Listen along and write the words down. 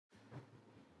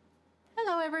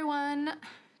everyone.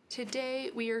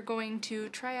 Today we are going to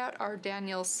try out our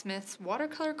Daniel Smith's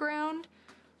watercolor ground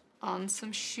on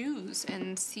some shoes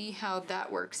and see how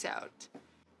that works out.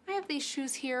 I have these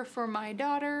shoes here for my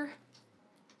daughter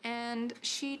and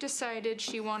she decided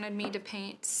she wanted me to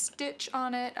paint Stitch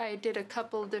on it. I did a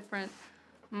couple different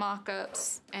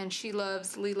mock-ups and she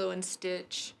loves Lilo and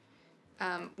Stitch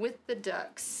with the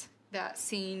ducks, that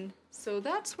scene. So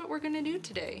that's what we're gonna do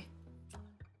today.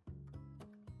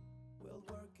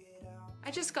 I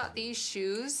just got these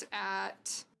shoes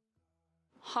at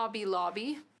Hobby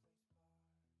Lobby,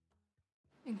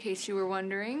 in case you were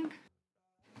wondering.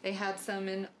 They had some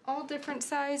in all different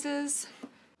sizes.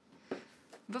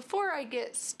 Before I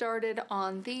get started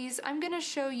on these, I'm gonna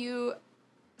show you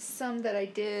some that I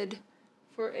did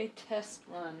for a test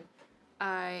run.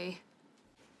 I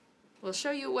will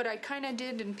show you what I kind of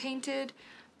did and painted,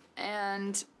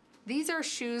 and these are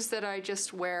shoes that I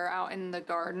just wear out in the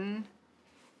garden.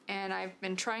 And I've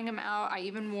been trying them out. I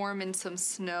even wore them in some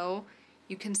snow.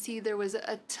 You can see there was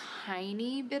a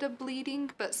tiny bit of bleeding,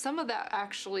 but some of that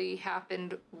actually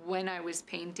happened when I was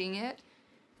painting it.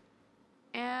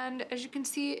 And as you can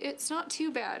see, it's not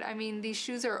too bad. I mean, these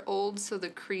shoes are old, so the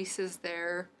creases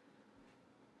there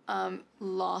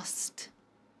lost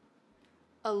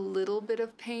a little bit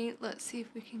of paint. Let's see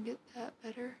if we can get that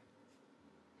better.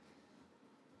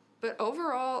 But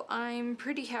overall, I'm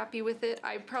pretty happy with it.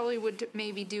 I probably would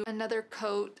maybe do another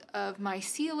coat of my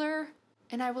sealer,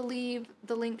 and I will leave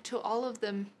the link to all of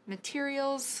the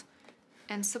materials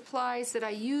and supplies that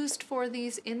I used for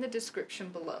these in the description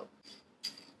below.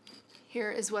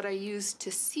 Here is what I used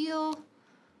to seal.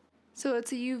 So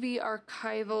it's a UV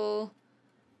Archival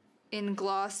in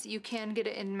gloss. You can get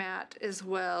it in matte as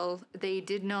well. They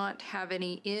did not have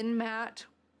any in matte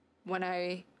when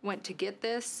I went to get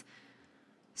this.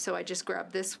 So I just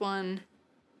grabbed this one,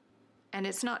 and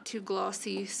it's not too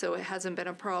glossy, so it hasn't been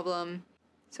a problem.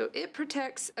 So it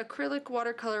protects acrylic,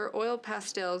 watercolor, oil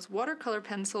pastels, watercolor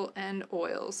pencil, and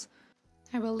oils.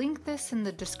 I will link this in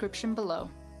the description below.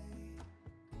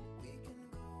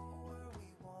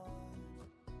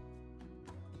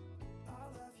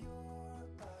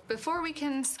 Before we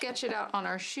can sketch it out on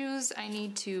our shoes, I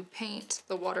need to paint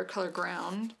the watercolor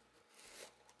ground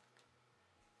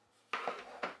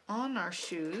on our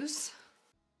shoes.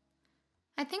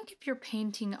 I think if you're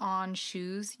painting on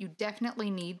shoes, you definitely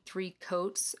need 3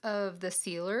 coats of the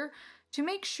sealer to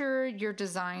make sure your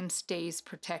design stays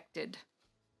protected.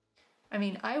 I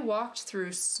mean, I walked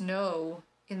through snow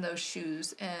in those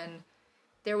shoes and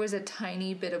there was a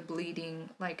tiny bit of bleeding,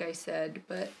 like I said,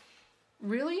 but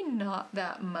really not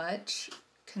that much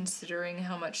considering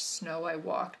how much snow I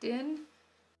walked in.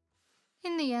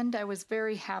 In the end, I was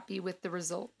very happy with the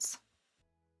results.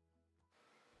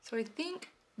 So I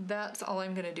think that's all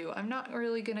I'm gonna do. I'm not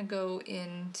really gonna go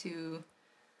into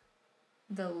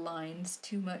the lines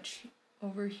too much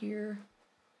over here.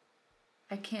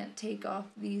 I can't take off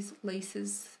these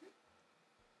laces,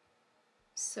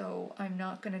 so I'm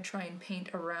not gonna try and paint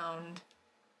around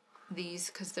these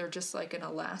because they're just like an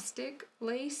elastic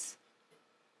lace.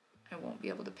 I won't be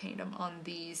able to paint them on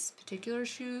these particular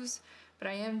shoes, but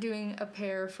I am doing a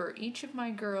pair for each of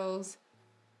my girls.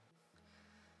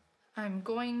 I'm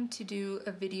going to do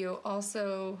a video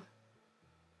also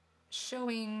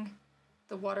showing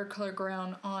the watercolor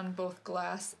ground on both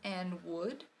glass and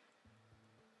wood.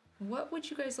 What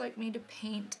would you guys like me to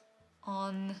paint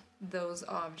on those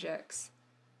objects?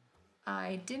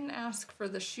 I didn't ask for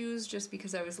the shoes just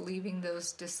because I was leaving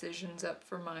those decisions up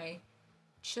for my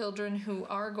children who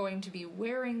are going to be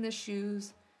wearing the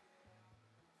shoes.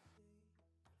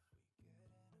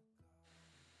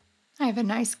 I have a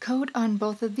nice coat on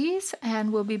both of these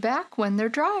and we'll be back when they're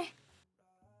dry.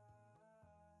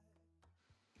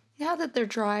 Now that they're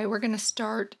dry, we're going to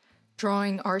start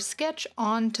drawing our sketch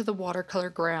onto the watercolor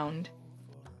ground.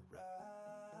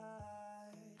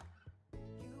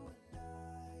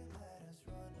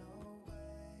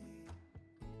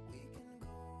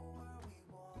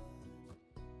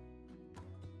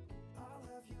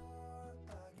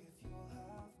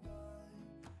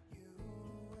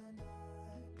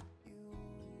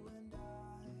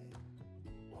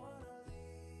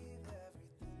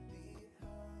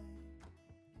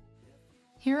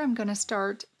 Here I'm going to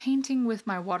start painting with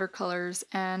my watercolors,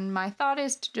 and my thought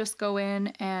is to just go in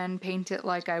and paint it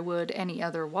like I would any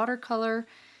other watercolor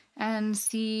and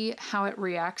see how it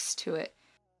reacts to it.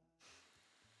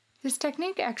 This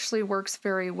technique actually works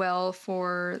very well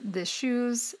for the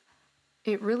shoes.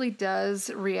 It really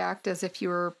does react as if you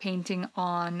were painting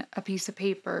on a piece of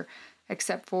paper,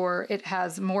 except for it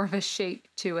has more of a shape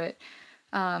to it.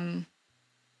 And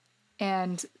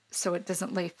so it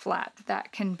doesn't lay flat.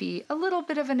 That can be a little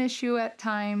bit of an issue at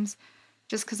times,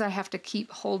 just because I have to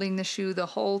keep holding the shoe the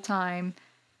whole time.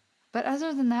 But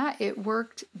other than that, it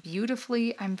worked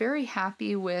beautifully. I'm very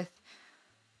happy with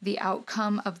the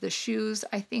outcome of the shoes.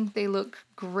 I think they look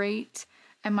great,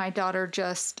 and my daughter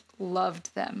just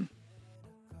loved them.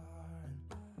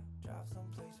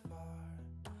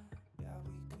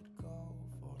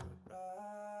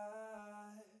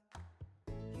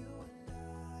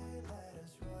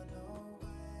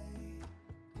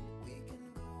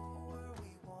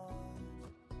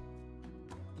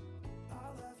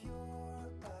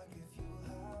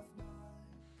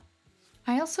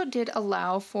 I also did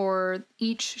allow for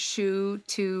each shoe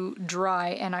to dry,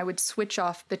 and I would switch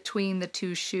off between the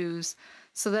two shoes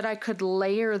so that I could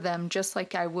layer them just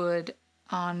like I would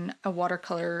on a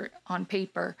watercolor on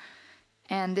paper.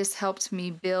 And this helped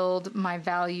me build my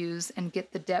values and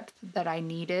get the depth that I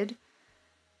needed.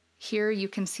 Here you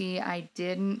can see I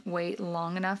didn't wait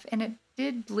long enough, and it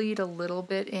did bleed a little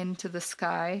bit into the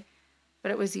sky,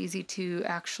 but it was easy to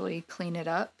actually clean it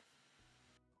up.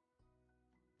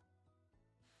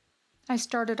 I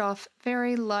started off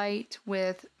very light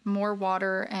with more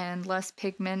water and less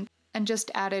pigment, and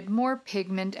just added more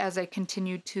pigment as I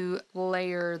continued to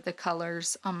layer the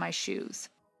colors on my shoes.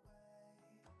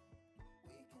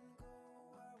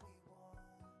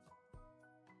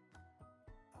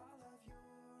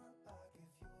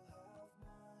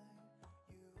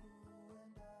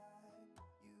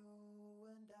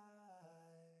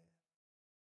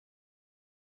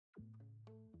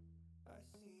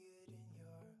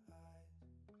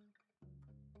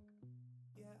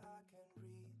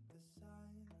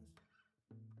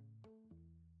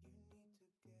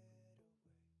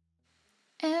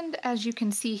 And as you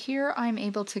can see here, I'm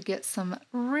able to get some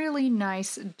really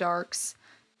nice darks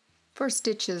for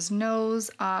Stitch's nose,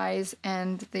 eyes,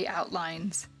 and the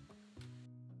outlines.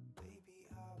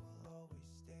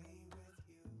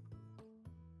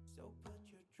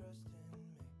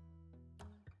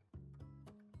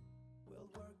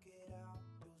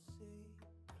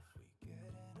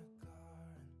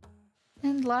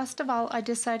 And last of all, I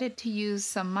decided to use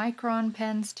some micron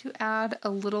pens to add a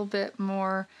little bit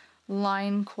more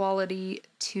line quality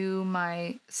to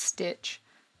my stitch.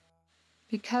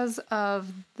 Because of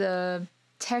the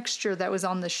texture that was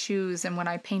on the shoes and when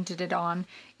I painted it on,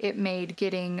 it made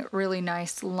getting really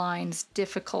nice lines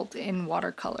difficult in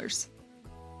watercolors.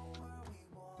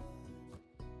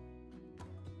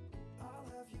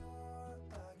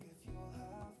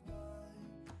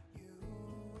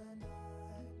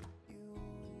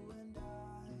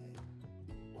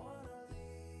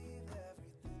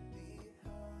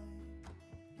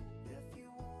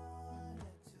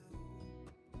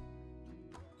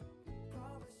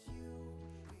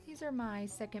 These are my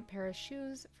second pair of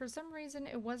shoes. For some reason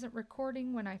it wasn't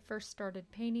recording when I first started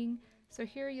painting, so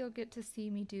here you'll get to see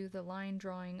me do the line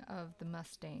drawing of the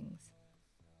Mustangs.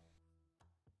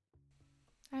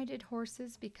 I did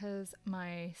horses because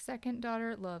my second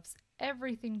daughter loves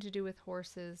everything to do with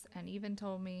horses, and even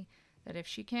told me that if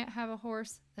she can't have a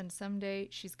horse, then someday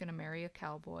she's gonna marry a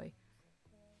cowboy.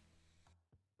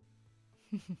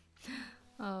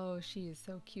 Oh, she is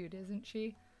so cute, isn't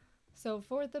she? So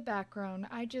for the background,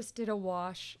 I just did a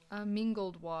wash, a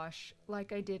mingled wash,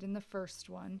 like I did in the first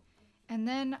one. And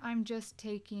then I'm just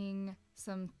taking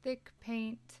some thick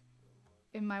paint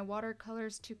in my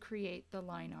watercolors to create the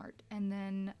line art. And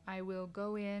then I will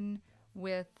go in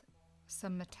with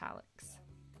some metallics.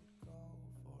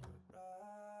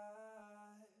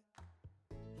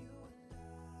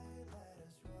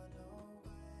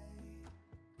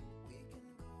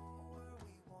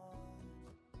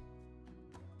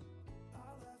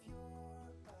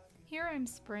 Here I'm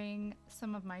spraying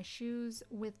some of my shoes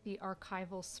with the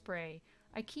Archival spray.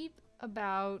 I keep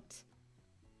about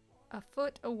a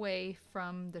foot away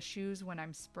from the shoes when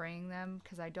I'm spraying them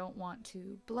because I don't want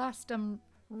to blast them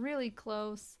really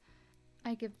close.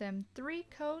 I give them 3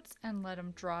 coats and let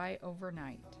them dry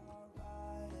overnight.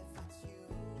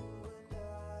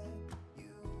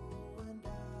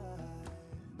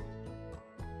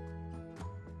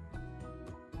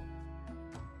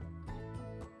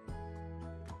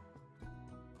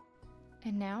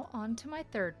 And now on to my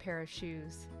third pair of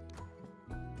shoes.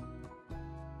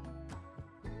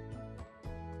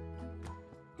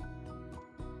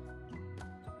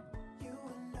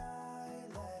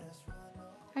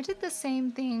 I did the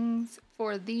same things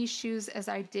for these shoes as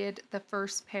I did the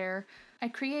first pair. I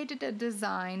created a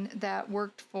design that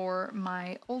worked for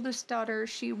my oldest daughter.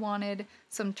 She wanted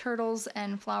some turtles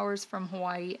and flowers from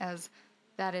Hawaii, as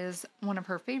that is one of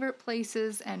her favorite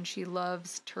places and she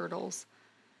loves turtles.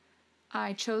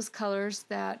 I chose colors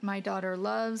that my daughter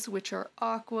loves, which are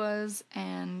aquas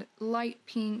and light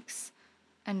pinks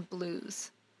and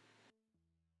blues.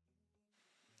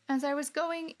 As I was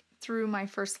going through my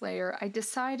first layer, I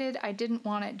decided I didn't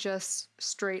want it just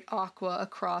straight aqua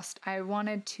across. I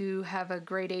wanted to have a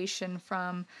gradation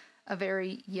from a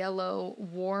very yellow,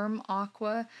 warm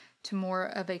aqua to more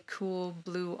of a cool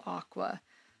blue aqua.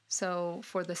 So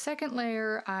for the second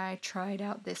layer, I tried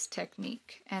out this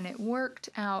technique, and it worked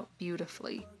out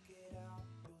beautifully.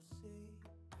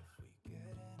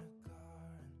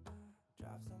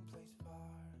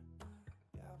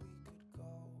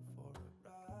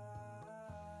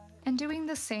 And doing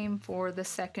the same for the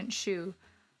second shoe.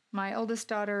 My oldest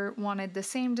daughter wanted the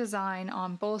same design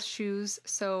on both shoes,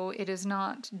 so it is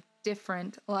not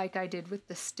different like I did with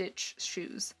the stitch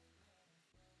shoes.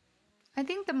 I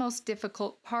think the most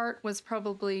difficult part was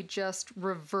probably just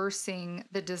reversing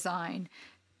the design,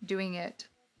 doing it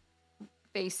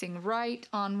facing right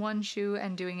on one shoe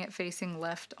and doing it facing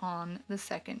left on the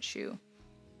second shoe.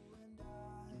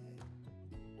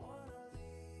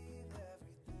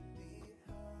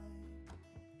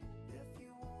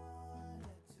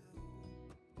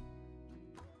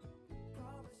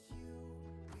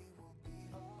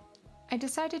 I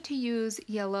decided to use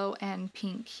yellow and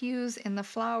pink hues in the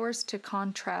flowers to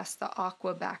contrast the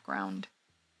aqua background.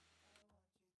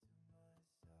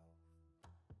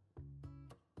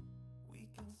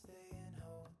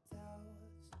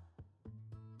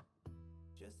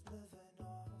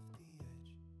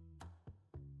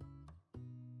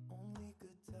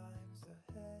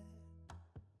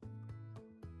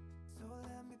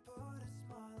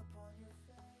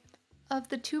 Of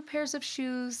the two pairs of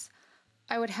shoes,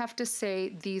 I would have to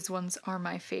say these ones are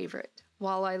my favorite.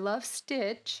 While I love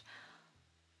Stitch,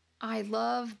 I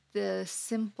love the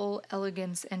simple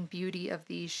elegance and beauty of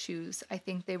these shoes. I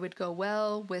think they would go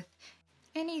well with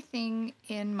anything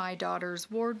in my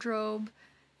daughter's wardrobe,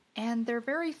 and they're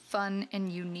very fun and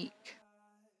unique.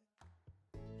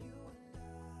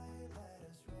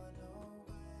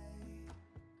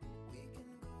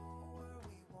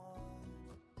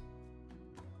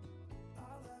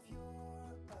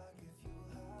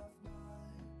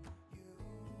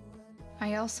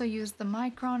 I also used the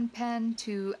micron pen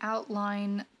to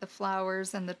outline the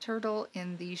flowers and the turtle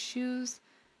in these shoes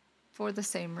for the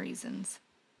same reasons.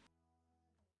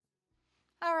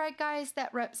 Alright guys,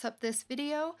 that wraps up this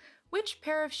video. Which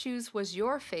pair of shoes was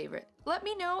your favorite? Let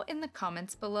me know in the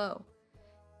comments below.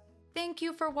 Thank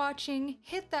you for watching.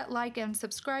 Hit that like and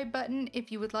subscribe button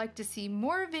if you would like to see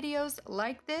more videos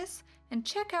like this, and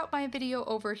check out my video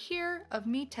over here of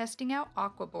me testing out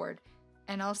Aquaboard.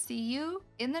 And I'll see you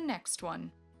in the next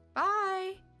one.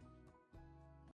 Bye!